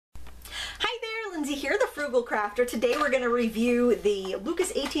Lindsay here, the Frugal Crafter. Today we're going to review the Lukas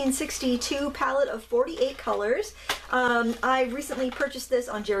 1862 palette of 48 colors. I recently purchased this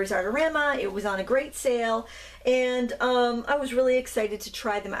on Jerry's Artorama. It was on a great sale, and I was really excited to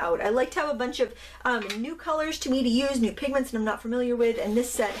try them out. I like to have a bunch of new colors to me to use, new pigments that I'm not familiar with, and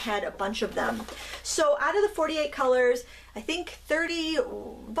this set had a bunch of them. So out of the 48 colors, I think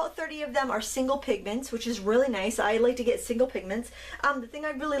about 30 of them are single pigments, which is really nice. I like to get single pigments. The thing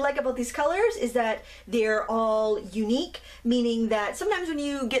I really like about these colors is that they're all unique, meaning that sometimes when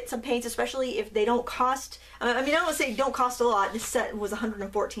you get some paints, especially if they don't cost, I mean, I don't want to say don't cost a lot. This set was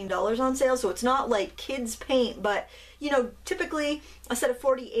 $114 on sale, so it's not like kids paint, but you know, typically a set of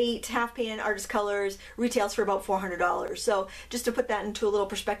 48 half pan artist colors retails for about $400. So just to put that into a little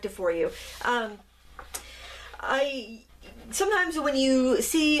perspective for you. Sometimes when you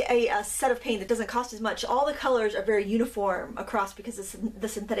see a set of paint that doesn't cost as much, all the colors are very uniform across because of the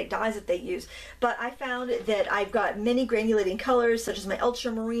synthetic dyes that they use. But I found that I've got many granulating colors, such as my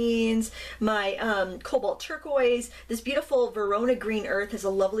ultramarines, my cobalt turquoise. This beautiful Verona green earth has a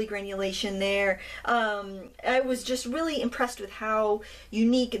lovely granulation there. I was just really impressed with how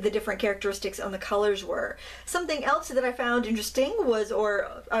unique the different characteristics on the colors were. Something else that I found interesting was,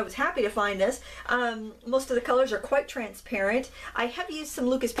 or I was happy to find this, most of the colors are quite transparent. I have used some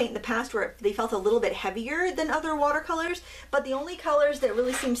Lukas paint in the past where they felt a little bit heavier than other watercolors, but the only colors that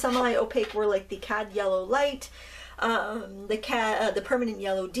really seemed semi-opaque were like the Cad Yellow Light, the Permanent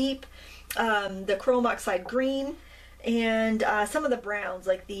Yellow Deep, the Chrome Oxide Green, and some of the browns,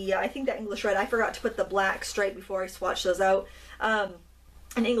 like the, I think that English Red. I forgot to put the black stripe before I swatched those out.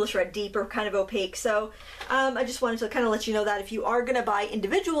 An English Red Deep are kind of opaque, so I just wanted to kind of let you know that if you are going to buy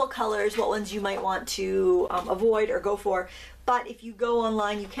individual colors, what ones you might want to avoid or go for. But if you go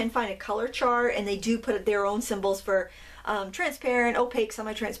online, you can find a color chart, and they do put their own symbols for transparent, opaque,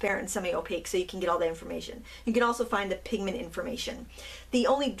 semi-transparent, and semi-opaque, so you can get all the information. You can also find the pigment information. The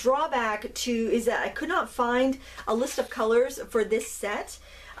only drawback is that I could not find a list of colors for this set.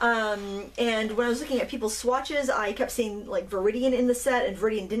 And when I was looking at people's swatches, I kept seeing like Viridian in the set, and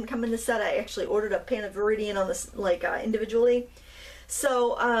Viridian didn't come in the set. I actually ordered a pan of Viridian on this, like individually.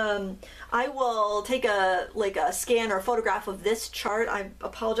 So I will take a scan or a photograph of this chart. I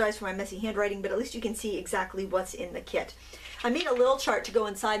apologize for my messy handwriting, but at least you can see exactly what's in the kit. I made a little chart to go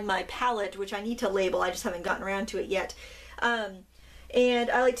inside my palette, which I need to label. I just haven't gotten around to it yet. And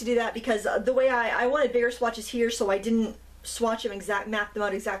I like to do that because the way I wanted bigger swatches here, so I didn't swatch them map them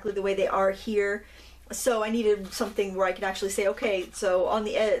out exactly the way they are here. So I needed something where I could actually say, okay, so on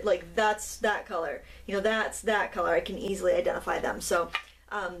the edge, like that's that color, you know, that's that color. I can easily identify them. So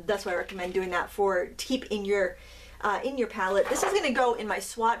that's why I recommend doing that to keep in your palette. This is going to go in my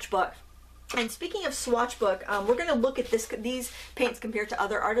swatch book. And speaking of swatch book, we're going to look at these paints compared to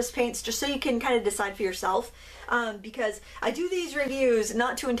other artist paints, just so you can kind of decide for yourself. Because I do these reviews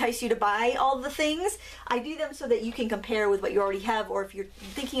not to entice you to buy all the things. I do them so that you can compare with what you already have, or if you're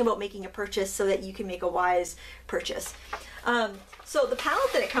thinking about making a purchase, so that you can make a wise purchase. So the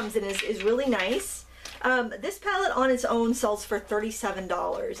palette that it comes in is really nice. This palette on its own sells for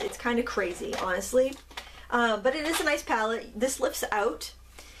 $37. It's kind of crazy, honestly. But it is a nice palette. This lifts out.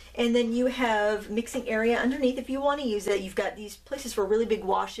 And then you have mixing area underneath if you want to use it. You've got these places for really big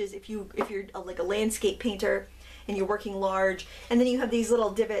washes if you're like a landscape painter and you're working large. And then you have these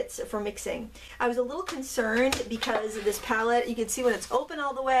little divots for mixing. I was a little concerned because of this palette. You can see when it's open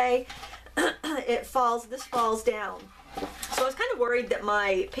all the way, this falls down. So I was kind of worried that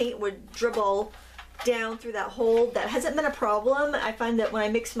my paint would dribble down through that hole. That hasn't been a problem. I find that when I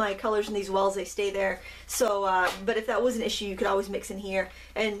mix my colors in these wells, they stay there. So, but if that was an issue, you could always mix in here,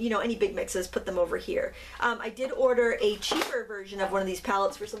 and you know, any big mixes, put them over here. I did order a cheaper version of one of these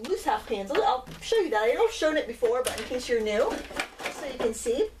palettes for some loose half pans. I'll show you that. I know I've shown it before, but in case you're new, so you can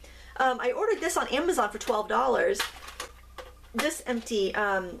see. I ordered this on Amazon for $12. This empty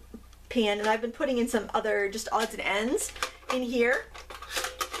pan, and I've been putting in some other just odds and ends in here.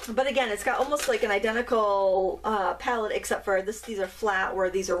 But again, it's got almost like an identical palette, except for these are flat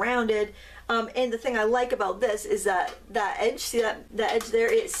where these are rounded. And the thing I like about this is that edge, see that edge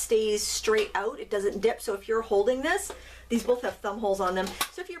there, it stays straight out. It doesn't dip. So if you're holding this, these both have thumb holes on them.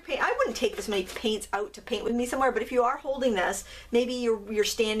 So if you're I wouldn't take this many paints out to paint with me somewhere, but if you are holding this, maybe you're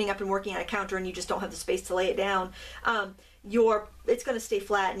standing up and working on a counter and you just don't have the space to lay it down, it's going to stay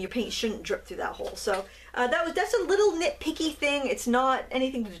flat and your paint shouldn't drip through that hole. So that's a little nitpicky thing. It's not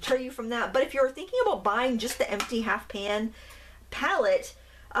anything to deter you from that. But if you're thinking about buying just the empty half pan palette,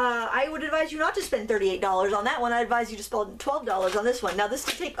 I would advise you not to spend $38 on that one. I advise you to spend $12 on this one. Now this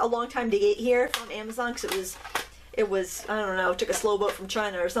did take a long time to get here from Amazon because it was, I don't know, took a slow boat from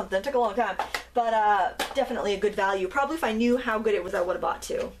China or something. It took a long time, but definitely a good value. Probably if I knew how good it was, I would have bought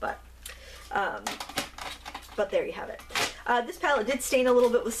two, but there you have it. This palette did stain a little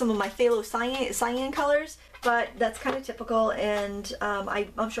bit with some of my phthalo cyan colors, but that's kind of typical, and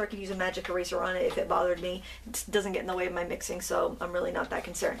I'm sure I could use a magic eraser on it if it bothered me. It doesn't get in the way of my mixing, so I'm really not that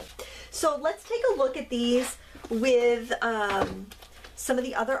concerned. So let's take a look at these with some of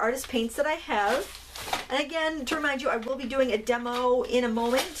the other artist paints that I have. And again, to remind you, I will be doing a demo in a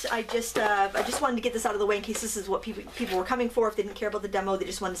moment. I just wanted to get this out of the way in case this is what people were coming for. If they didn't care about the demo, they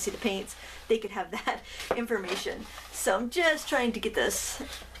just wanted to see the paints, they could have that information. So I'm just trying to get this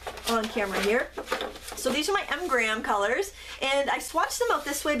on camera here. So these are my M-gram colors, and I swatched them out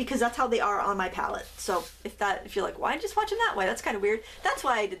this way because that's how they are on my palette. So if you're like, why did you swatch them that way? That's kind of weird. That's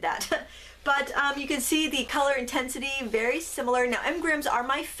why I did that. But you can see the color intensity, very similar. Now, M-grams are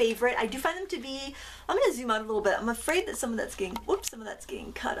my favorite. I do find them to be, I'm going to zoom out a little bit. I'm afraid that some of that's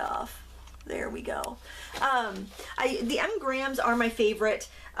getting cut off. There we go. The M-grams are my favorite.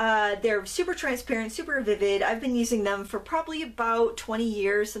 They're super transparent, super vivid. I've been using them for probably about 20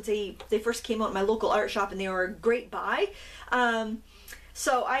 years since they first came out in my local art shop, and they were a great buy.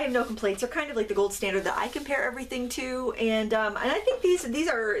 So I have no complaints. They're kind of like the gold standard that I compare everything to, and I think these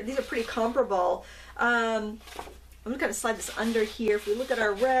are pretty comparable. I'm just gonna slide this under here. If we look at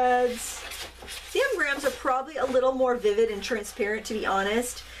our reds, the M-grams are probably a little more vivid and transparent, to be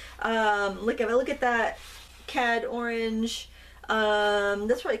honest. Look, if I look at that cad orange,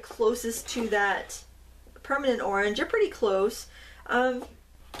 that's probably closest to that permanent orange. They're pretty close. You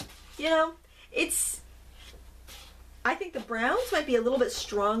know, I think the browns might be a little bit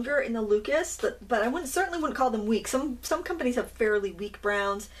stronger in the Lukas, but I certainly wouldn't call them weak. Some companies have fairly weak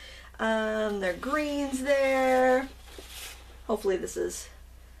browns. There are greens there. Hopefully this is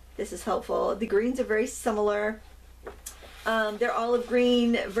helpful. The greens are very similar. They're olive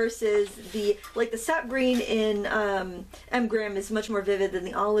green versus the sap green in M-gram is much more vivid than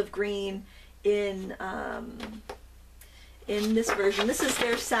the olive green in this version. This is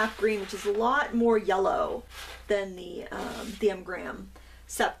their sap green, which is a lot more yellow than the M-gram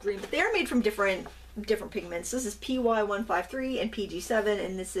sap green, but they are made from different pigments. This is PY153 and PG7,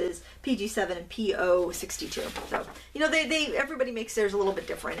 and this is PG7 and PO62. So, you know, everybody makes theirs a little bit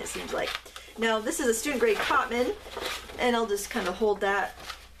different, it seems like. Now, this is a student grade Cotman, and I'll just kind of hold that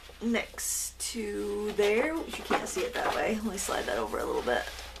next to there. You can't see it that way. Let me slide that over a little bit.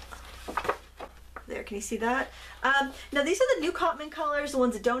 There, can you see that? Now these are the new Cotman colors, the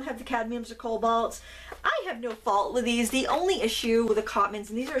ones that don't have the cadmiums or cobalts. I have no fault with these. The only issue with the Cotmans,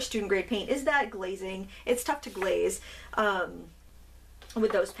 and these are a student grade paint, is that glazing. It's tough to glaze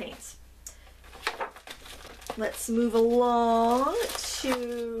with those paints. Let's move along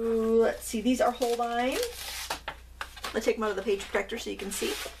to, let's see, these are Holbien. Let's take them out of the page protector so you can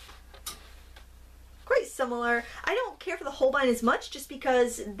see. Quite similar. I don't care for the Holbien as much just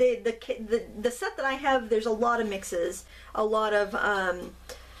because the set that I have, there's a lot of mixes, a lot of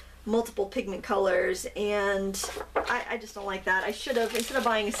multiple pigment colors, and I just don't like that. I should have, instead of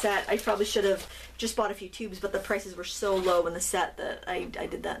buying a set, I probably should have just bought a few tubes, but the prices were so low in the set that I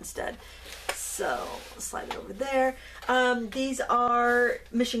did that instead. So slide it over there. These are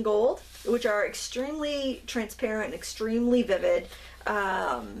Mission Gold, which are extremely transparent and extremely vivid.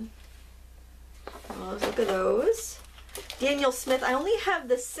 Look at those. Daniel Smith. I only have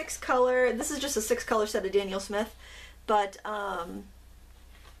the 6 color. This is just a 6 color set of Daniel Smith, but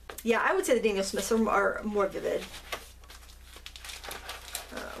yeah, I would say the Daniel Smiths are more vivid.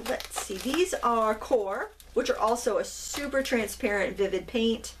 Let's see. These are Core, which are also a super transparent, vivid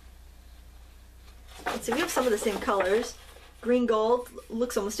paint. Let's see. We have some of the same colors. Green Gold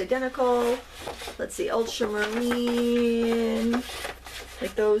looks almost identical. Let's see. Ultramarine.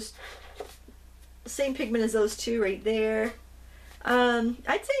 Like those. Same pigment as those two right there.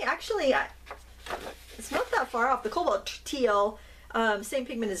 I'd say actually it's not that far off. The Cobalt Teal, same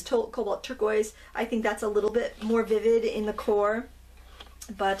pigment as Cobalt Turquoise. I think that's a little bit more vivid in the Core,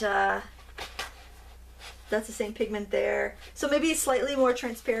 but that's the same pigment there. So maybe slightly more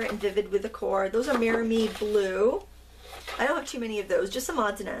transparent and vivid with the Core. Those are Maramy Blue. I don't have too many of those, just some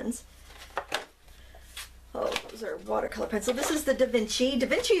odds and ends. Oh, those are watercolor pencil. This is the Da Vinci. Da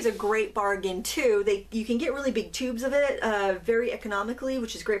Vinci is a great bargain too. You can get really big tubes of it very economically,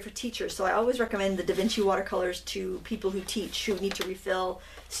 which is great for teachers. So I always recommend the Da Vinci watercolors to people who teach, who need to refill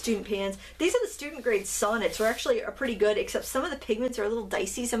student pans. These are the student grade Sonnets, which actually are pretty good, except some of the pigments are a little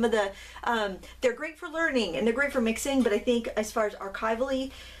dicey. Some of the, they're great for learning and they're great for mixing, but I think as far as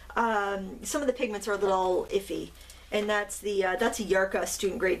archivally, some of the pigments are a little iffy. And that's a Yarka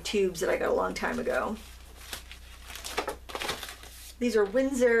student grade tubes that I got a long time ago. These are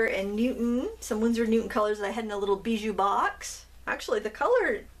Winsor and Newton, some Winsor Newton colors that I had in a little bijou box. Actually, the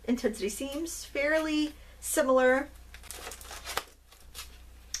color intensity seems fairly similar.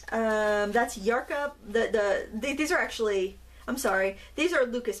 That's Yarka. These are actually, I'm sorry, these are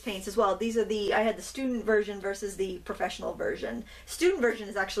Lukas paints as well. These are I had the student version versus the professional version. Student version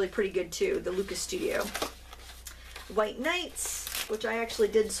is actually pretty good too, the Lukas Studio. White Knights, which I actually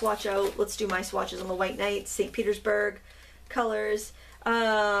did swatch out. Let's do my swatches on the White Knights, St. Petersburg colors.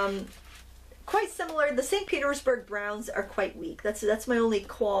 Quite similar. The St. Petersburg browns are quite weak. That's my only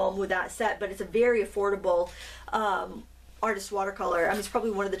qualm with that set, but it's a very affordable artist watercolor. I mean, it's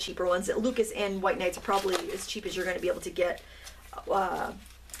probably one of the cheaper ones. Lukas and White Knights are probably as cheap as you're going to be able to get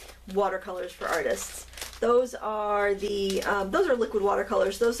watercolors for artists. Those are liquid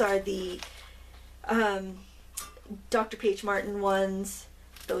watercolors. Those are the Dr. P.H. Martin ones.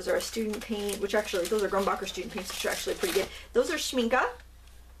 Those are a student paint, which actually, those are Grumbacher student paints, which are actually pretty good. Those are Schminke,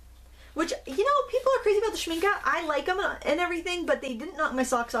 which, you know, people are crazy about the Schminke. I like them and everything, but they didn't knock my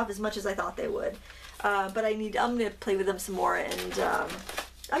socks off as much as I thought they would. But I'm going to play with them some more, and I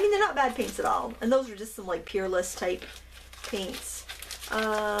mean, they're not bad paints at all. And those are just some like Peerless type paints.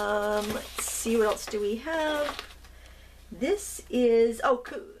 Let's see, what else do we have? This is,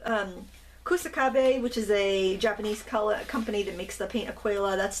 Kusakabe, which is a Japanese color company that makes the paint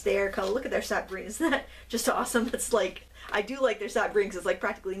Aquila. That's their color. Look at their sap green. Isn't that just awesome? It's like, I do like their sap green because it's like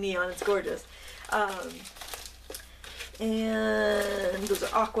practically neon. It's gorgeous. And those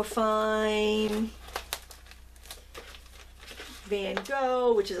are Aquafine. Van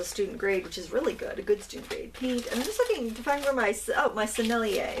Gogh, which is a student grade, which is really good. A good student grade paint. And I'm just looking to find where my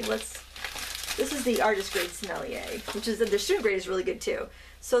Sennelier. This is the artist grade Sennelier, which is, the student grade is really good too.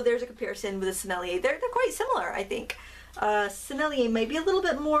 So there's a comparison with the Sennelier. They're quite similar, I think. Sennelier might be a little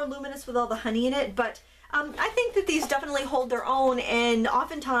bit more luminous with all the honey in it, but I think that these definitely hold their own, and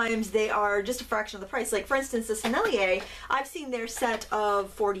oftentimes they are just a fraction of the price. Like, for instance, the Sennelier, I've seen their set of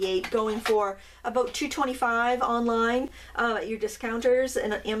 48 going for about $225 online at your discounters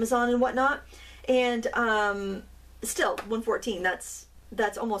and on Amazon and whatnot, and still $114.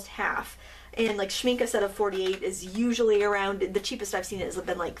 That's almost half. And like Schminke set of 48 is usually around, the cheapest I've seen it has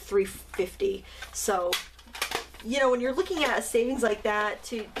been like $350. So, you know, when you're looking at a savings like that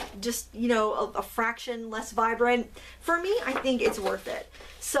to just, you know, a fraction less vibrant, for me, I think it's worth it.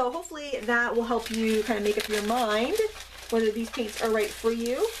 So hopefully that will help you kind of make up your mind whether these paints are right for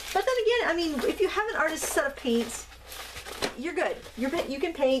you. But then again, I mean, if you have an artist set of paints, you're good. You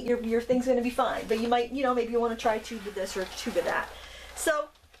can paint, your thing's going to be fine. But you might, you know, maybe you want to try a tube of this or a tube of that. So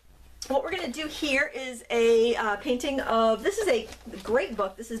what we're going to do here is a painting of, this is a great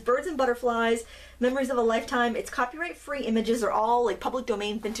book. This is Birds and Butterflies, Memories of a Lifetime. It's copyright-free images. Are all like public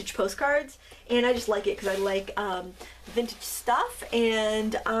domain vintage postcards, and I just like it because I like vintage stuff,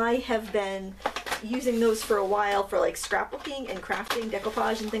 and I have been using those for a while for like scrapbooking and crafting,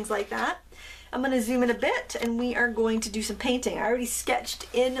 decoupage, and things like that. I'm going to zoom in a bit, and we are going to do some painting. I already sketched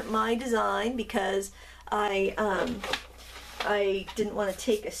in my design because I didn't want to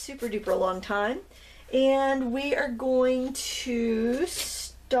take a super duper long time, and we are going to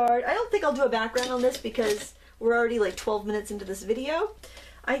start. I don't think I'll do a background on this because we're already like 12 minutes into this video.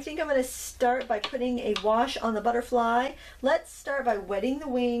 I think I'm going to start by putting a wash on the butterfly. Let's start by wetting the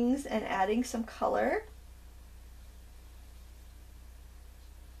wings and adding some color.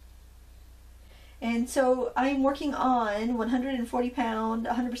 And so I'm working on 140 pound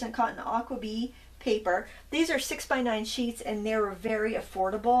 100% cotton Aquabee paper. These are 6x9 sheets, and they were very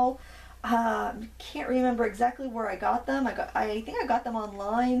affordable. Can't remember exactly where I got them. I think I got them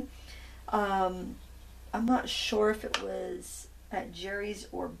online. I'm not sure if it was at Jerry's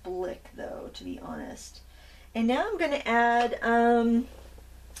or Blick though, to be honest. And now I'm going to add,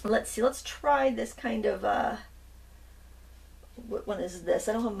 let's see, let's try this kind of, what one is this?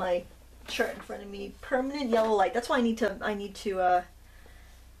 I don't have my chart in front of me. Permanent yellow light. That's why I need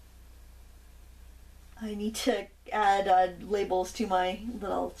to add labels to my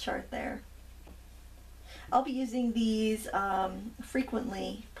little chart there. I'll be using these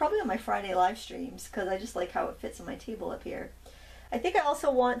frequently, probably on my Friday live streams, because I just like how it fits on my table up here. I think I also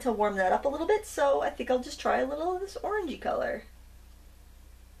want to warm that up a little bit, so I think I'll just try a little of this orangey color.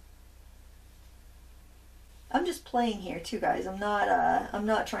 I'm just playing here too, guys. I'm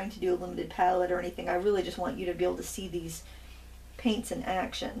not trying to do a limited palette or anything. I really just want you to be able to see these paints in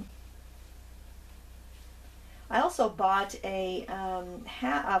action. I also bought a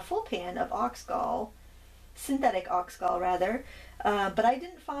full pan of oxgall, synthetic oxgall rather, but I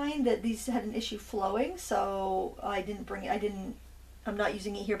didn't find that these had an issue flowing, so I didn't bring it. I'm not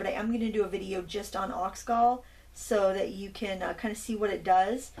using it here, but I am going to do a video just on oxgall so that you can kind of see what it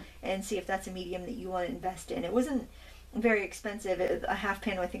does and see if that's a medium that you want to invest in. It wasn't very expensive. A half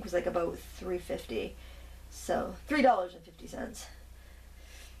pan I think was like about $3.50, so $3.50.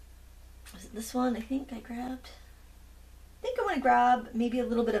 Was it this one? I think I grabbed. I think I want to grab maybe a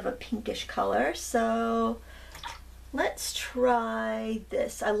little bit of a pinkish color. So let's try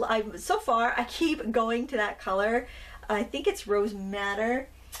this. So far I keep going to that color. I think it's Rose Madder,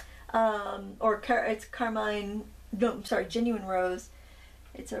 it's Carmine. No, I'm sorry, Genuine Rose.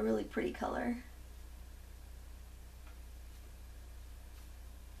 It's a really pretty color.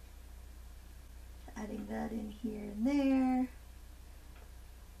 Adding that in here and there.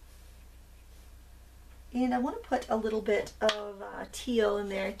 And I want to put a little bit of teal in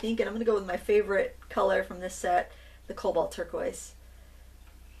there, I think, and I'm going to go with my favorite color from this set, the Cobalt Turquoise.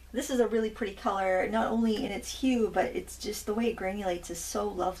 This is a really pretty color, not only in its hue, but it's just the way it granulates is so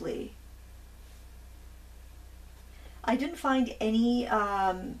lovely. I didn't find any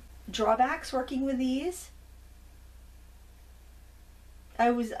drawbacks working with these. I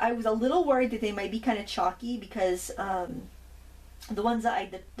was a little worried that they might be kind of chalky because the ones that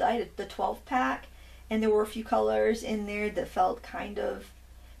I had the 12 pack, and there were a few colors in there that felt kind of,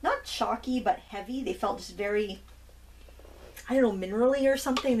 not chalky, but heavy. They felt just very, I don't know, minerally or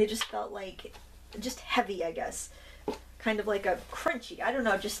something. They just felt like, just heavy, I guess. Kind of like a crunchy, I don't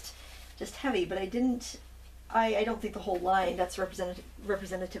know, just heavy. But I don't think the whole line, that's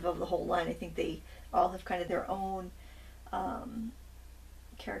representative of the whole line. I think they all have kind of their own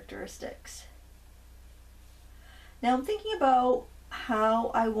characteristics. Now I'm thinking about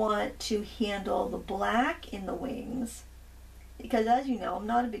how I want to handle the black in the wings, because as you know, I'm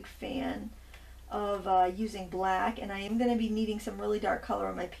not a big fan of using black, and I am going to be needing some really dark color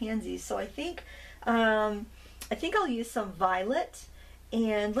on my pansies. So I think I'll use some violet,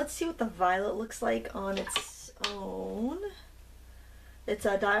 and let's see what the violet looks like on its own. It's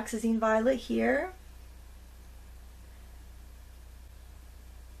a dioxazine violet here.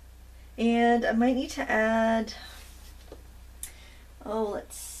 And I might need to add, oh,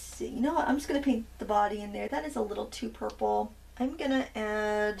 let's see. You know what? I'm just going to paint the body in there. That is a little too purple. I'm going to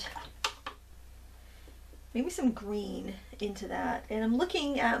add maybe some green into that. And I'm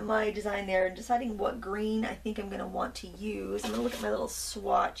looking at my design there and deciding what green I think I'm going to want to use. I'm going to look at my little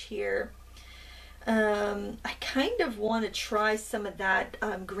swatch here. I kind of want to try some of that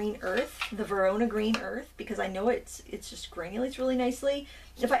green earth, the Verona green earth, because I know it's just granulates really nicely.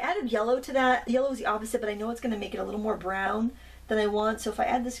 If I added yellow to that, yellow is the opposite, but I know it's going to make it a little more brown than I want. So if I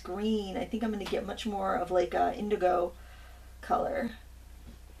add this green, I think I'm going to get much more of like a indigo color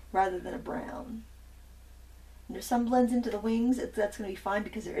rather than a brown. And if some blends into the wings, that's going to be fine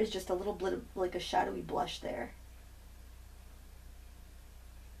because there is just a little bit of like a shadowy blush there.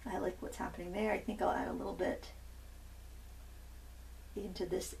 I like what's happening there. I think I'll add a little bit into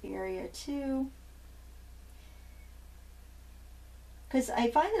this area too. Because I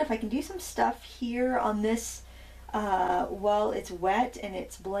find that if I can do some stuff here on this while it's wet and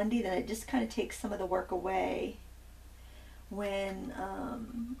it's blendy, then it just kind of takes some of the work away when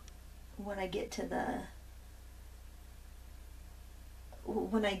I get to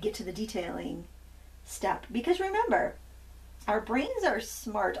the detailing step. Because remember, our brains are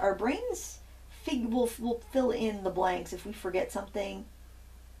smart. Our brains will fill in the blanks if we forget something.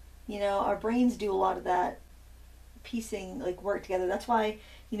 You know, our brains do a lot of that piecing, like, work together. That's why,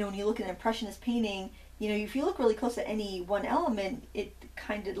 you know, when you look at an impressionist painting, you know, if you look really close at any one element, it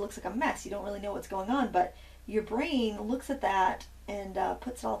kind of looks like a mess. You don't really know what's going on, but your brain looks at that and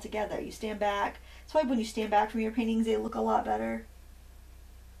puts it all together. You stand back. That's why when you stand back from your paintings, they look a lot better.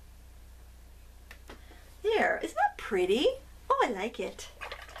 There, isn't that pretty? Oh, I like it.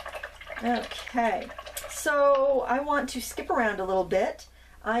 Okay, so I want to skip around a little bit.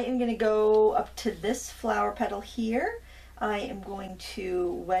 I am going to go up to this flower petal here. I am going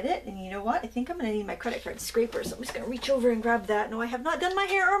to wet it, and you know what? I think I'm going to need my credit card scraper, so I'm just going to reach over and grab that. No, I have not done my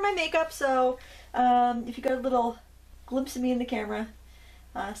hair or my makeup, so if you got a little glimpse of me in the camera,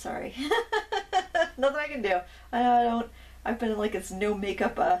 sorry. Nothing I can do. I've been in like this no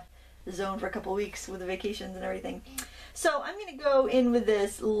makeup zone for a couple weeks with the vacations and everything. So I'm going to go in with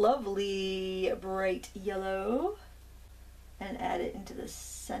this lovely bright yellow and add it into the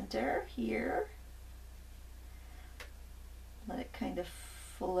center here. Let it kind of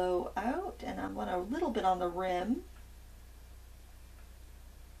flow out, and I want a little bit on the rim.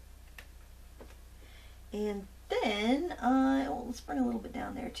 And then, let's bring a little bit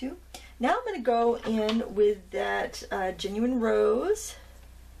down there too. Now I'm going to go in with that Genuine Rose.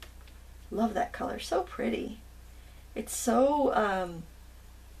 Love that color, so pretty. It's so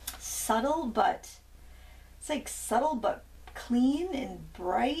subtle, but It's like subtle but clean and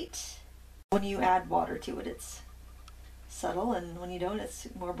bright. When you add water to it, it's subtle, and when you don't, it's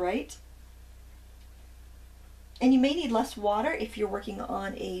more bright. And you may need less water if you're working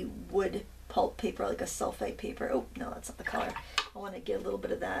on a wood pulp paper, like a sulfite paper. Oh, no, that's not the color. I want to get a little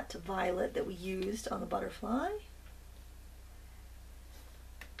bit of that violet that we used on the butterfly.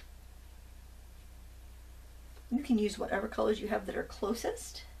 You can use whatever colors you have that are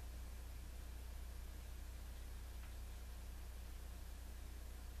closest.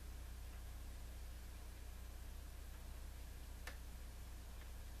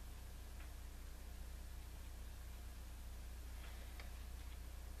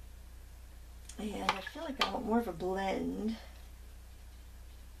 And I feel like I want more of a blend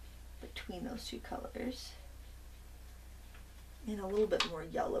between those two colors. And a little bit more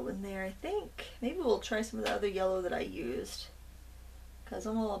yellow in there, I think. Maybe we'll try some of the other yellow that I used, because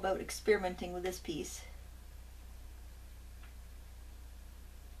I'm all about experimenting with this piece.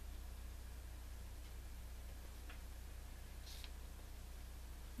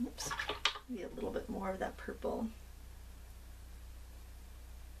 Oops, maybe a little bit more of that purple.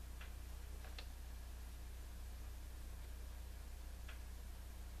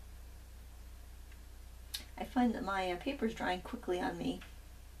 I find that my paper's drying quickly on me.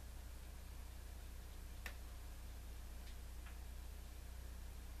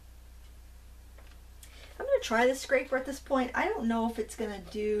 I'm going to try the scraper at this point. I don't know if it's going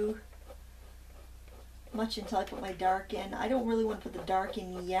to do much until I put my dark in. I don't really want to put the dark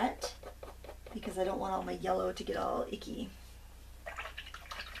in yet because I don't want all my yellow to get all icky.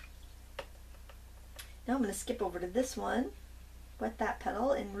 Now I'm going to skip over to this one, wet that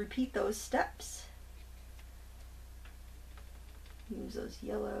petal, and repeat those steps. Use those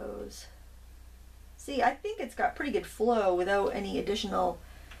yellows. See, I think it's got pretty good flow without any additional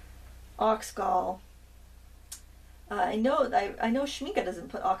oxgall. I know Schmincke doesn't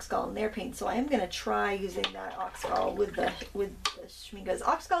put oxgall in their paint, so I am going to try using that oxgall with the Schmincke's.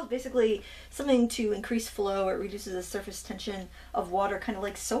 Oxgall is basically something to increase flow. It reduces the surface tension of water, kind of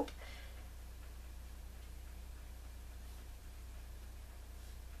like soap.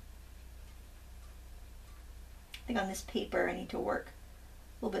 I think on this paper I need to work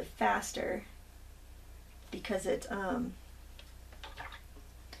a little bit faster because it's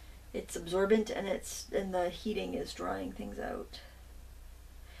absorbent and the heating is drying things out.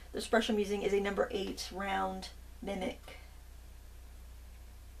 This brush I'm using is a number 8 round Mimik.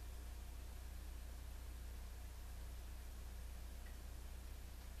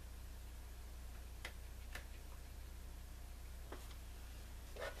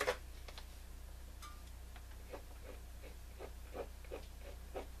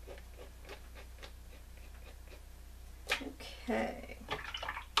 Okay.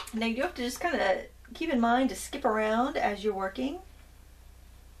 Now you have to just kind of keep in mind to skip around as you're working.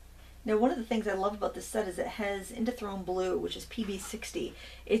 Now one of the things I love about this set is it has Indanthrone Blue, which is PB60.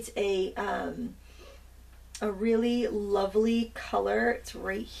 It's a really lovely color. It's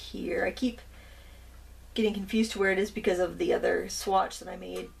right here. I keep getting confused to where it is because of the other swatch that I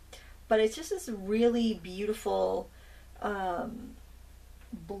made. But it's just this really beautiful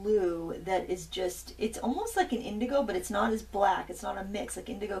blue that is just, it's almost like an indigo, but it's not as black. It's not a mix. Like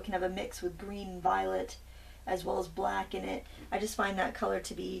indigo can have a mix with green and violet as well as black in it. I just find that color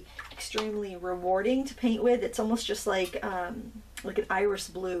to be extremely rewarding to paint with. It's almost just like an iris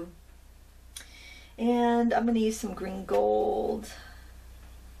blue. And I'm going to use some green gold.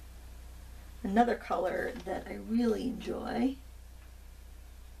 Another color that I really enjoy.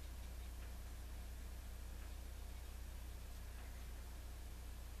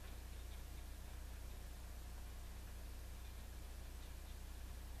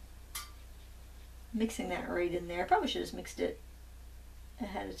 Mixing that right in there. Probably should have just mixed it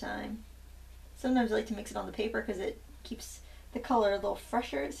ahead of time. Sometimes I like to mix it on the paper because it keeps the color a little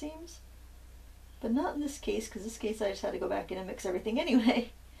fresher, it seems. But not in this case, because this case I just had to go back in and mix everything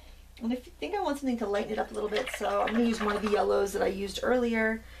anyway. And I think I want something to lighten it up a little bit, so I'm going to use one of the yellows that I used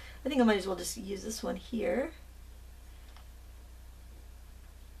earlier. I think I might as well just use this one here.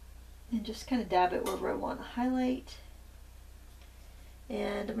 And just kind of dab it wherever I want to highlight.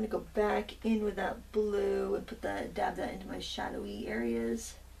 And I'm going to go back in with that blue and put that, dab that into my shadowy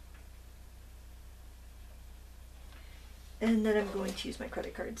areas. And then I'm going to use my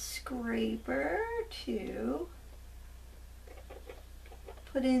credit card scraper to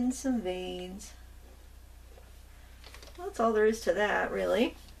put in some veins. Well, that's all there is to that,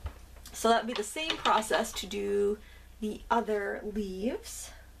 really. So that would be the same process to do the other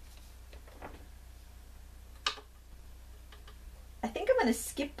leaves. I think I'm going to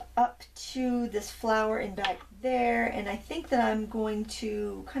skip up to this flower in back there, and I think that I'm going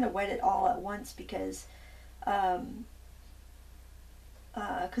to kind of wet it all at once because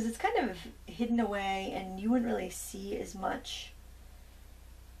it's kind of hidden away and you wouldn't really see as much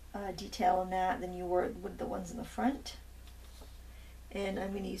detail in that than you would with the ones in the front. And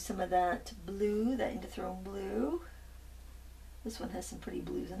I'm going to use some of that blue, that Indothrone blue. This one has some pretty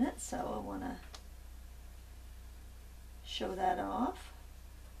blues in it, so I want to show that off.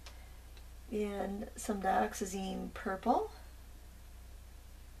 And some dioxazine purple.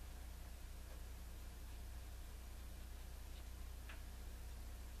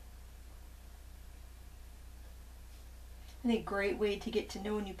 And a great way to get to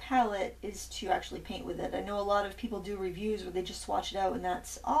know a new palette is to actually paint with it. I know a lot of people do reviews where they just swatch it out and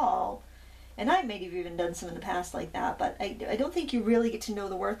that's all. And I may have even done some in the past like that, but I don't think you really get to know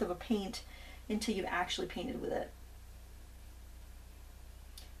the worth of a paint until you've actually painted with it.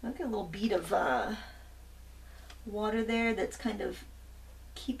 I've got a little bead of water there that's kind of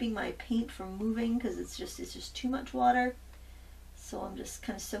keeping my paint from moving because it's just too much water. So I'm just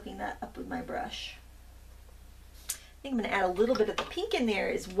kind of soaking that up with my brush. I think I'm going to add a little bit of the pink in there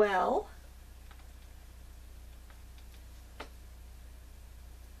as well.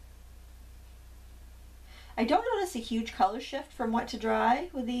 I don't notice a huge color shift from wet to dry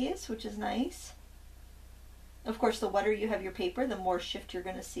with these, which is nice. Of course, the wetter you have your paper, the more shift you're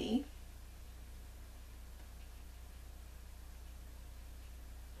going to see.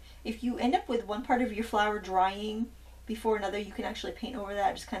 If you end up with one part of your flower drying before another, you can actually paint over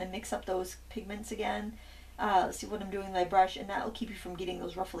that, just kind of mix up those pigments again. See what I'm doing with my brush, and that will keep you from getting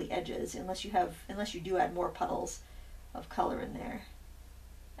those ruffly edges unless you do add more puddles of color in there.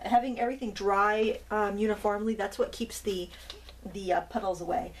 Having everything dry uniformly, that's what keeps the puddles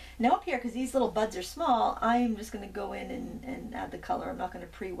away. Now up here, because these little buds are small, I'm just going to go in and add the color. I'm not going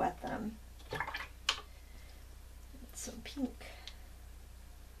to pre-wet them. Some pink.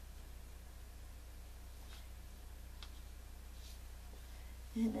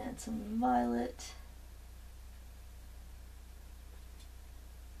 And add some violet.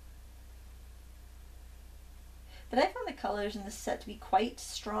 But I found the colors in this set to be quite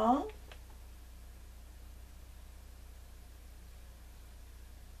strong.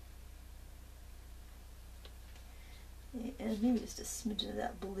 And maybe just a smidgen of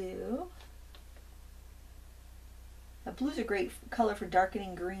that blue. Blues are a great color for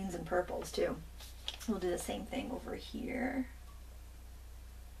darkening greens and purples too. We'll do the same thing over here.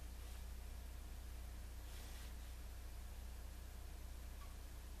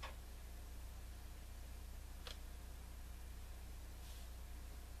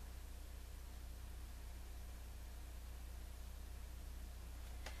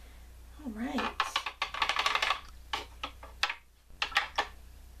 All right.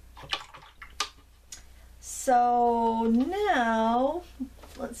 So now,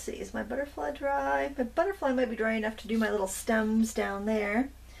 let's see, is my butterfly dry? My butterfly might be dry enough to do my little stems down there.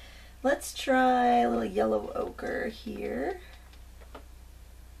 Let's try a little yellow ochre here.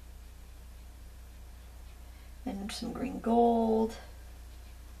 And some green gold.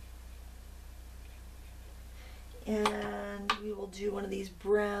 And we will do one of these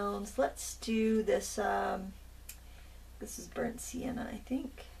browns. Let's do this, this is burnt sienna, I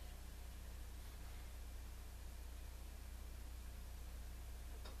think.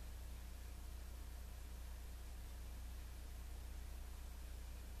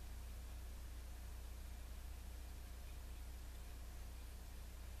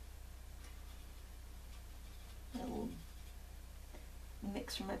 A little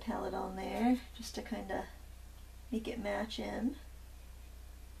mix from my palette on there, just to kind of make it match in.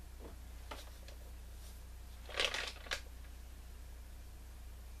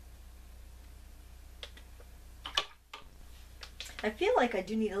 I feel like I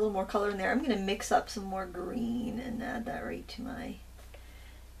do need a little more color in there. I'm going to mix up some more green and add that right to my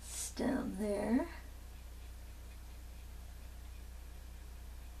stem there.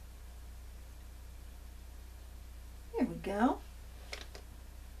 There we go.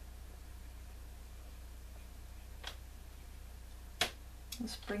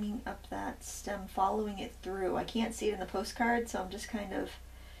 Just bringing up that stem, following it through. I can't see it in the postcard, so I'm just kind of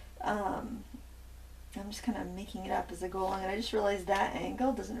making it up as I go along. And I just realized that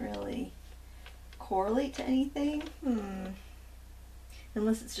angle doesn't really correlate to anything.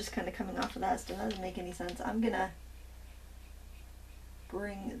 Unless it's just kind of coming off of that stuff. That doesn't make any sense. I'm gonna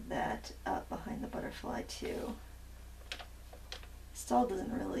bring that up behind the butterfly too. Still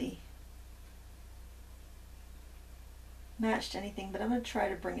doesn't really match to anything, but I'm going to try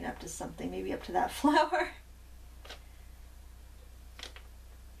to bring it up to something, maybe up to that flower.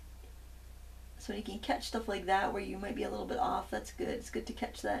 So when you can catch stuff like that where you might be a little bit off, that's good. It's good to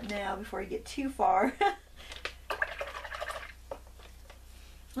catch that now before you get too far.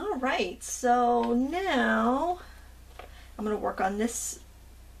 All right, so now I'm going to work on this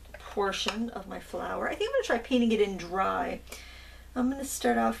portion of my flower. I think I'm going to try painting it in dry. I'm going to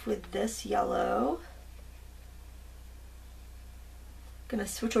start off with this yellow. Going to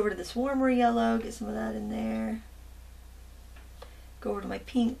switch over to this warmer yellow, get some of that in there. Go over to my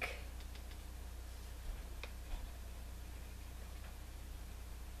pink.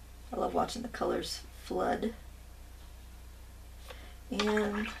 I love watching the colors flood.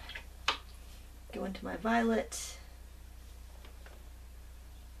 And go into my violet.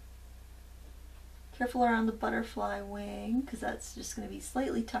 Careful around the butterfly wing, because that's just going to be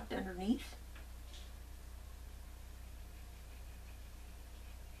slightly tucked underneath.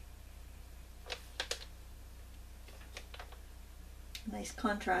 Nice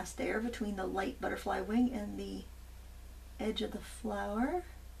contrast there between the light butterfly wing and the edge of the flower.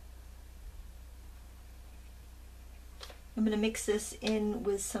 I'm going to mix this in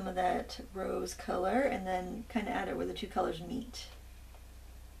with some of that rose color and then kind of add it where the two colors meet.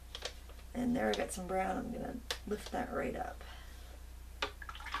 And there I got some brown. I'm going to lift that right up.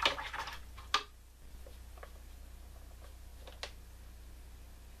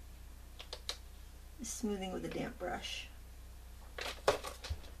 Smoothing with a damp brush.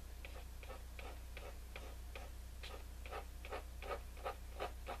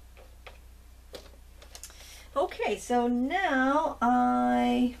 Okay, so now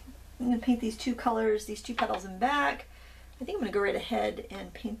I'm going to paint these two colors, these two petals in back. I think I'm going to go right ahead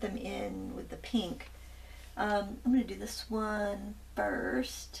and paint them in with the pink. I'm going to do this one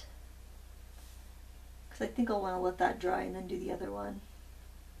first, because I think I'll want to let that dry and then do the other one.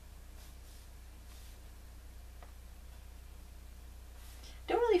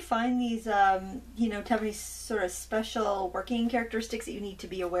 Don't really find these, you know, to have any sort of special working characteristics that you need to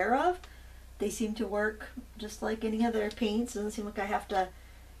be aware of. They seem to work just like any other paints. It doesn't seem like I have to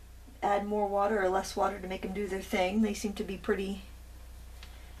add more water or less water to make them do their thing. They seem to be pretty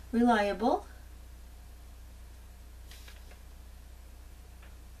reliable.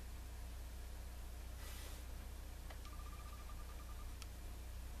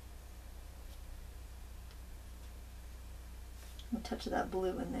 A touch of that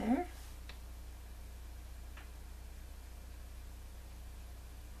blue in there.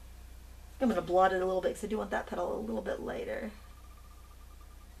 I'm going to blot it a little bit because I do want that petal a little bit lighter.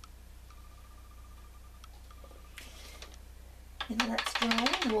 And that's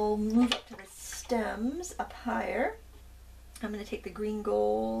dry. We'll move up to the stems up higher. I'm going to take the green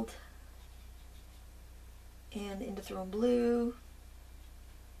gold and the indithrone blue.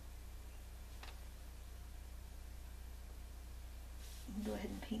 And go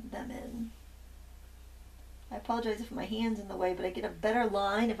ahead and paint them in. I apologize if my hand's in the way, but I get a better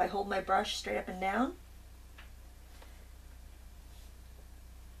line if I hold my brush straight up and down.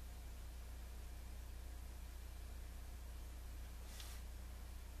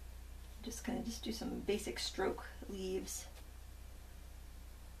 Just kind of just do some basic stroke leaves.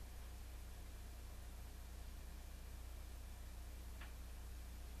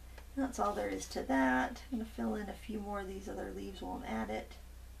 That's all there is to that. I'm going to fill in a few more of these other leaves while I'm at it.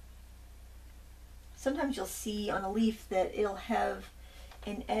 Sometimes you'll see on a leaf that it'll have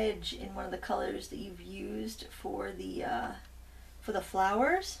an edge in one of the colors that you've used for the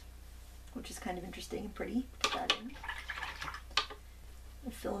flowers, which is kind of interesting and pretty. Put that in.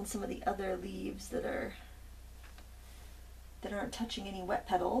 I'll fill in some of the other leaves that aren't touching any wet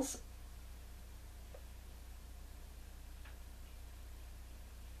petals.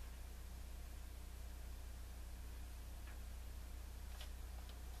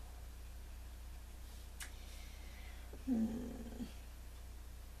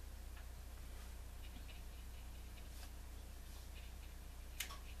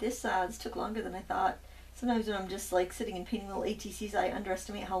 This took longer than I thought. Sometimes when I'm just like sitting and painting little ATCs, I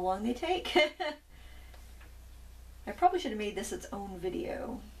underestimate how long they take. I probably should have made this its own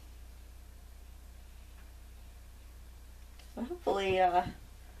video. But hopefully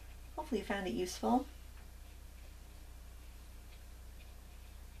you found it useful.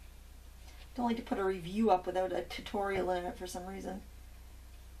 Don't like to put a review up without a tutorial in it for some reason.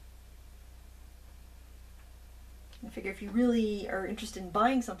 I figure if you really are interested in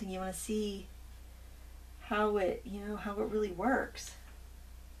buying something, you want to see how it, how it really works.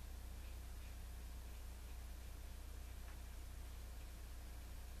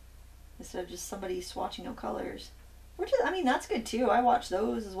 Instead of just somebody swatching out colors. Which is, I mean, that's good too. I watch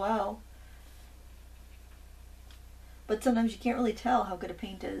those as well. But sometimes you can't really tell how good a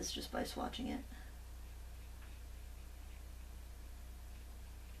paint is just by swatching it.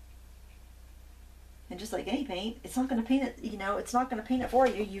 just like any paint. It's not going to paint it, you know, it's not going to paint it for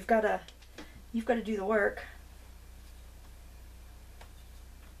you. You've got to do the work.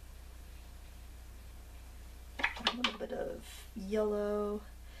 A little bit of yellow.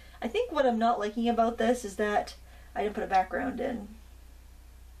 I think what I'm not liking about this is that I didn't put a background in.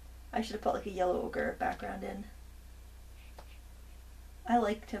 I should have put like a yellow ochre background in. I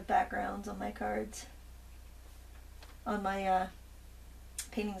like to have backgrounds on my cards. On my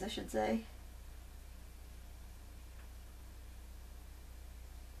paintings, I should say.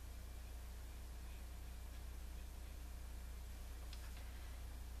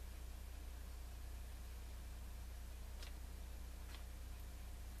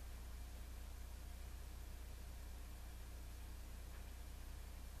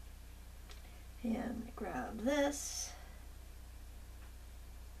 And grab this.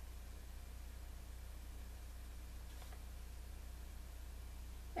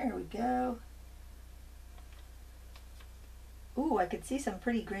 There we go. Ooh, I could see some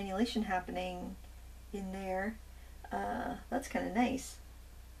pretty granulation happening in there. That's kind of nice.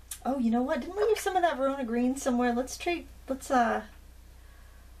 Oh, you know what? Didn't we use some of that Verona green somewhere? Let's take some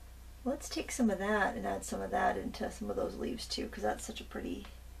of that and add some of that into some of those leaves too, because that's such a pretty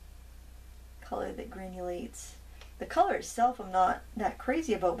color that granulates. The color itself I'm not that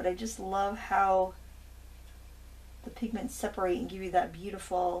crazy about, but I just love how the pigments separate and give you that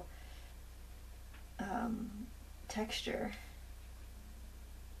beautiful texture.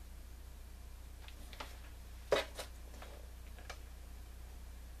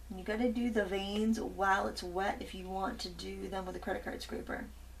 And you got to do the veins while it's wet if you want to do them with a credit card scraper.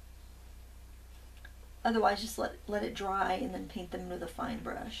 Otherwise, just let it dry and then paint them with a fine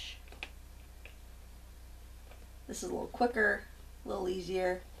brush. This is a little quicker, a little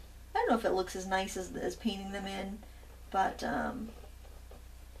easier. I don't know if it looks as nice as painting them in, but I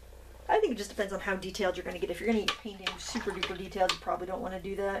think it just depends on how detailed you're going to get. If you're going to get painting super duper detailed, you probably don't want to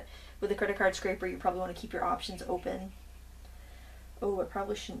do that. With a credit card scraper, you probably want to keep your options open. Oh, I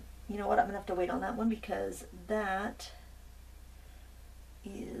probably shouldn't. You know what? I'm going to have to wait on that one because that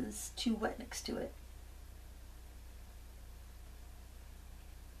is too wet next to it.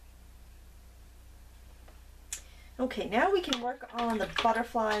 Okay, now we can work on the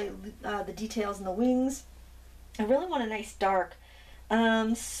butterfly, the details and the wings. I really want a nice dark.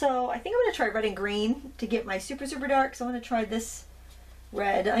 So I think I'm going to try red and green to get my super, super dark. So I'm going to try this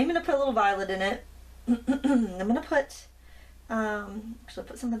red. I'm going to put a little violet in it. I'm going to put, actually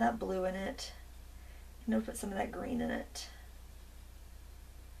put some of that blue in it. I'm going to put some of that green in it.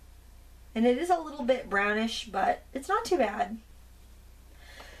 And it is a little bit brownish, but it's not too bad.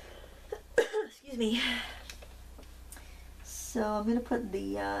 Excuse me. So I'm going to put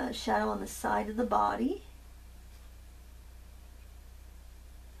the shadow on the side of the body.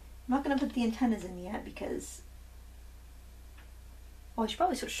 I'm not going to put the antennas in yet because, oh, I should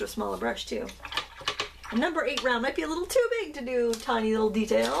probably switch to a smaller brush too. A number 8 round might be a little too big to do tiny little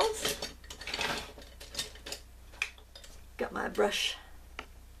details. Got my brush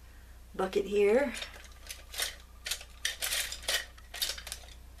bucket here.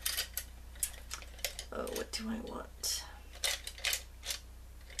 Oh, what do I want?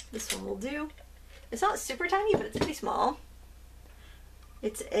 This one will do. It's not super tiny, but it's pretty small.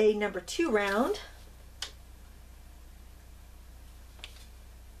 It's a number 2 round.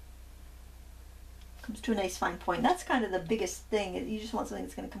 Comes to a nice fine point. That's kind of the biggest thing. You just want something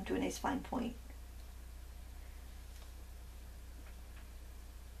that's going to come to a nice fine point.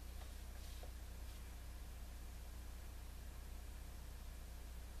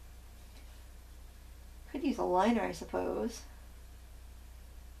 Could use a liner, I suppose.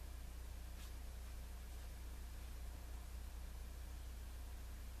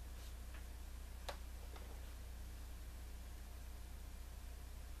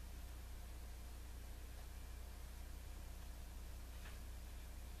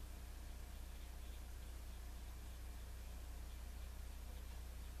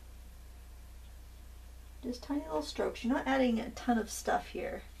 Just tiny little strokes. You're not adding a ton of stuff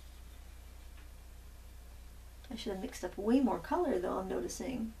here. I should have mixed up way more color though, I'm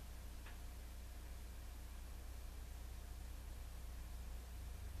noticing.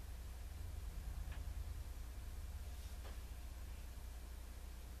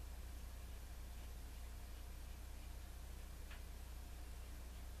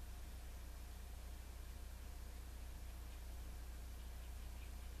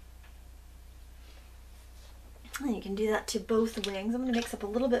 And you can do that to both wings. I'm going to mix up a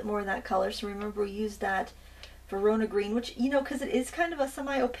little bit more of that color. So remember, we used that Verona green, which, you know, because it is kind of a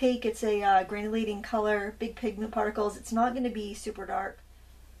semi-opaque, it's a granulating color, big pigment particles. It's not going to be super dark.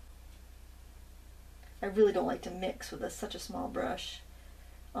 I really don't like to mix with such a small brush,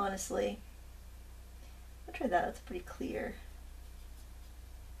 honestly. I'll try that. That's pretty clear.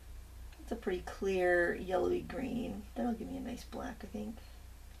 It's a pretty clear yellowy green. That'll give me a nice black, I think.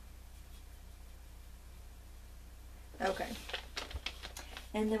 Okay.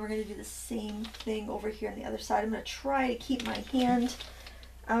 And then we're going to do the same thing over here on the other side. I'm going to try to keep my hand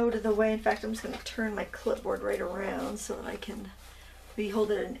out of the way. In fact, I'm just going to turn my clipboard right around so that I can maybe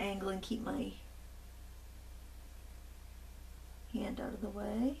hold it at an angle and keep my hand out of the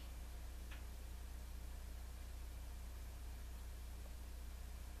way.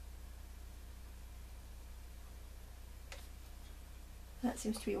 That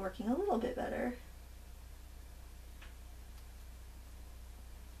seems to be working a little bit better.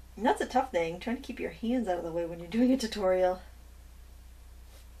 And that's a tough thing, trying to keep your hands out of the way when you're doing a tutorial.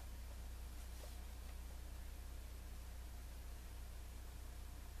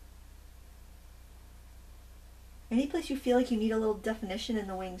 Any place you feel like you need a little definition in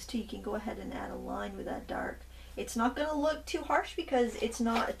the wings too, you can go ahead and add a line with that dark. It's not going to look too harsh because it's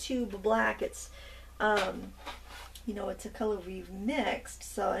not a tube black. It's, you know, it's a color we've mixed,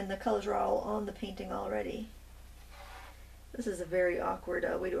 so, and the colors are all on the painting already. This is a very awkward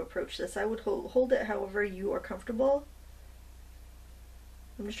way to approach this. I would hold it however you are comfortable.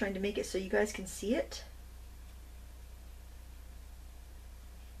 I'm just trying to make it so you guys can see it.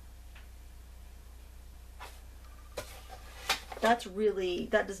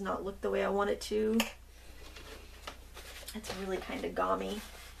 That does not look the way I want it to. It's really kind of gaumy,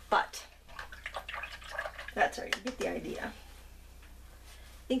 but that's alright, you get the idea.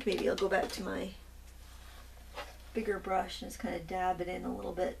 I think maybe I'll go back to my bigger brush and just kind of dab it in a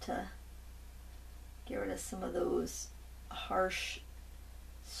little bit to get rid of some of those harsh,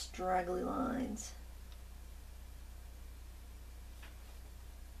 straggly lines.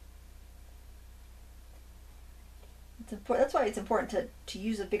 That's why it's important to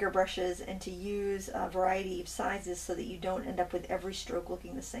use the bigger brushes and to use a variety of sizes so that you don't end up with every stroke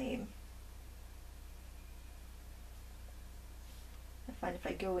looking the same. I find if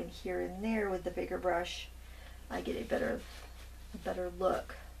I go in here and there with the bigger brush, I get a better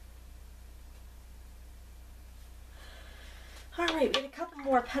look. Alright, we got a couple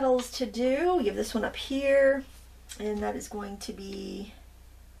more petals to do. We have this one up here, and that is going to be,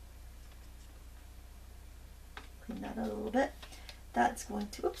 clean that out a little bit. That's going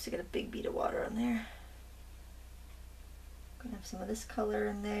to, oops, I got a big bead of water on there. I'm going to have some of this color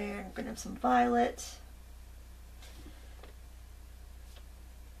in there, and I'm going to have some violet.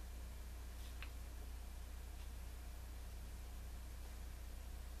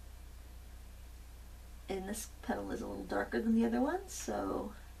 And this petal is a little darker than the other one,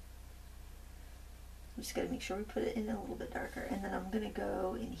 so we just got to make sure we put it in a little bit darker. And then I'm going to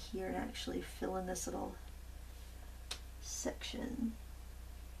go in here and actually fill in this little section.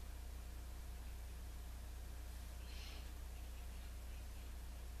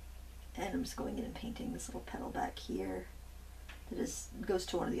 And I'm just going in and painting this little petal back here that goes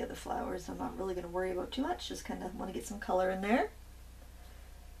to one of the other flowers. I'm not really going to worry about too much, just kind of want to get some color in there.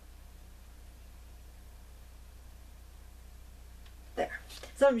 There.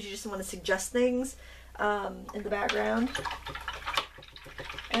 Sometimes you just want to suggest things in the background.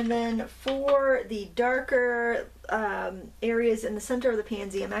 And then for the darker areas in the center of the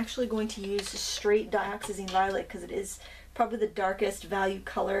pansy, I'm actually going to use straight dioxazine violet because it is probably the darkest value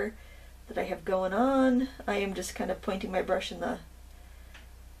color that I have going on. I am just kind of pointing my brush in that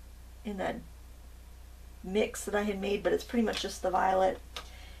mix that I had made, but it's pretty much just the violet.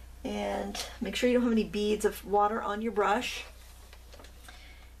 And make sure you don't have any beads of water on your brush.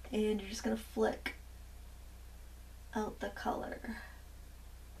 And you're just going to flick out the color.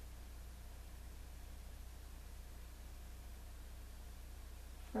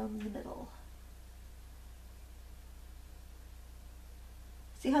 From the middle.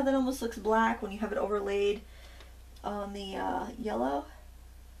 See how that almost looks black when you have it overlaid on the yellow?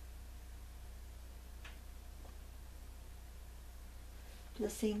 Do the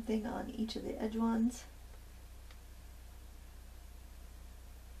same thing on each of the edge ones.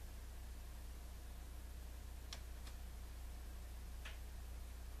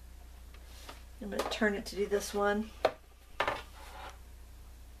 I'm going to turn it to do this one.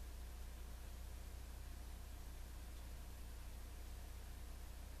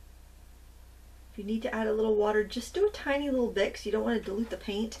 If you need to add a little water, just do a tiny little bit because you don't want to dilute the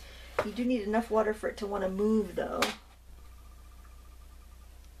paint. You do need enough water for it to want to move though.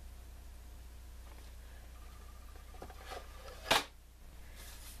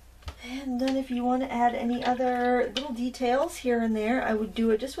 And then if you want to add any other little details here and there, I would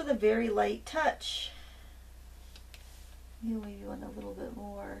do it just with a very light touch. You know, maybe want a little bit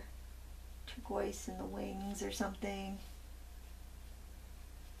more turquoise in the wings or something.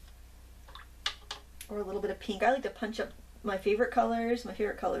 Or a little bit of pink. I like to punch up my favorite colors. My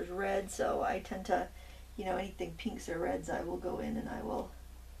favorite color is red, so I tend to, you know, anything pinks or reds, I will go in and I will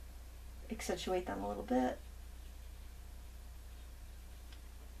accentuate them a little bit.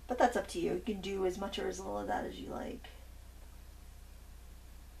 But that's up to you. You can do as much or as little of that as you like.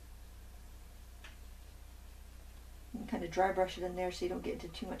 You can kind of dry brush it in there so you don't get into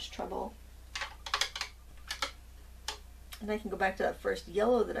too much trouble. And I can go back to that first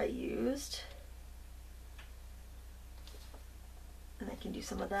yellow that I used. And I can do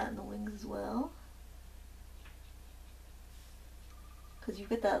some of that in the wings as well. Because you've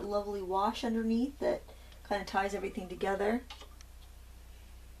got that lovely wash underneath that kind of ties everything together.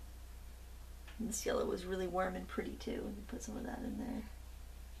 And this yellow was really warm and pretty too. Let me put some of that in there.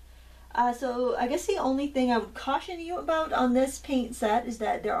 So I guess the only thing I would caution you about on this paint set is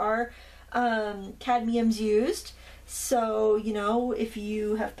that there are cadmiums used. So, you know, if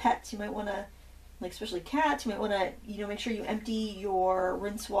you have pets, you might want to, like especially cats, you might want to, you know, make sure you empty your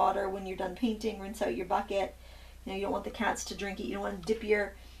rinse water when you're done painting, rinse out your bucket. You know, you don't want the cats to drink it. You don't want to dip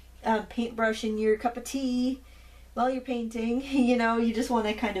your paintbrush in your cup of tea while you're painting. You know, you just want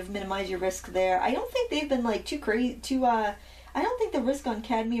to kind of minimize your risk there. I don't think they've been like too crazy, I don't think the risk on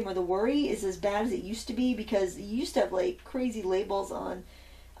cadmium or the worry is as bad as it used to be, because you used to have like crazy labels on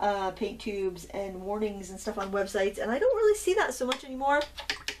paint tubes and warnings and stuff on websites, and I don't really see that so much anymore,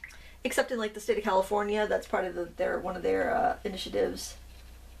 except in like the state of California. That's part of one of their initiatives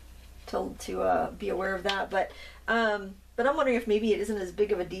to be aware of that. But I'm wondering if maybe it isn't as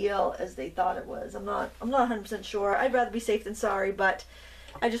big of a deal as they thought it was. I'm not 100% sure. I'd rather be safe than sorry, but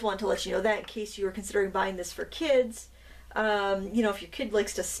I just wanted to let you know that in case you were considering buying this for kids. You know, if your kid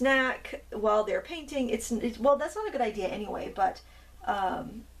likes to snack while they're painting, it's well, that's not a good idea anyway, but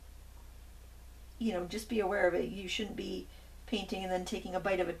you know, just be aware of it. You shouldn't be painting and then taking a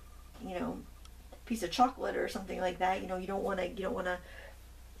bite of a, you know, piece of chocolate or something like that. You know, you don't want to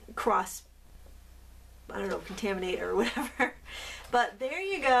cross, I don't know, contaminate or whatever. But there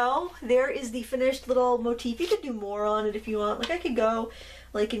you go. There is the finished little motif. You could do more on it if you want. Like I could go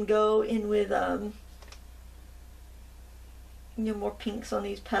like and go in with you know, more pinks on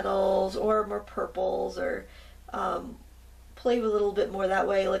these petals or more purples, or play with a little bit more that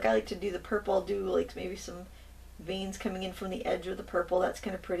way. Like I like to do the purple, I'll do like maybe some veins coming in from the edge of the purple. That's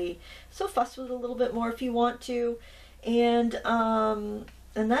kind of pretty. So fuss with it a little bit more if you want to. And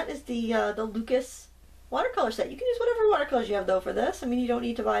that is the Lukas watercolor set. You can use whatever watercolors you have though for this. I mean, you don't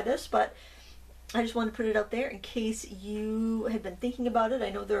need to buy this, but I just wanted to put it out there in case you had been thinking about it.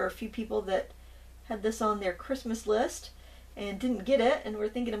 I know there are a few people that had this on their Christmas list and didn't get it and were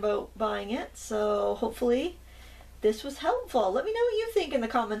thinking about buying it, so hopefully this was helpful. Let me know what you think in the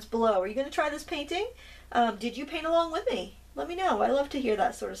comments below. Are you going to try this painting? Did you paint along with me? Let me know. I love to hear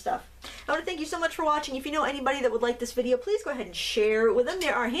that sort of stuff. I want to thank you so much for watching. If you know anybody that would like this video, please go ahead and share it with them.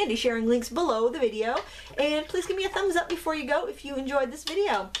 There are handy sharing links below the video. And please give me a thumbs up before you go if you enjoyed this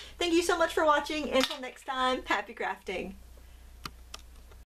video. Thank you so much for watching, and until next time, happy crafting.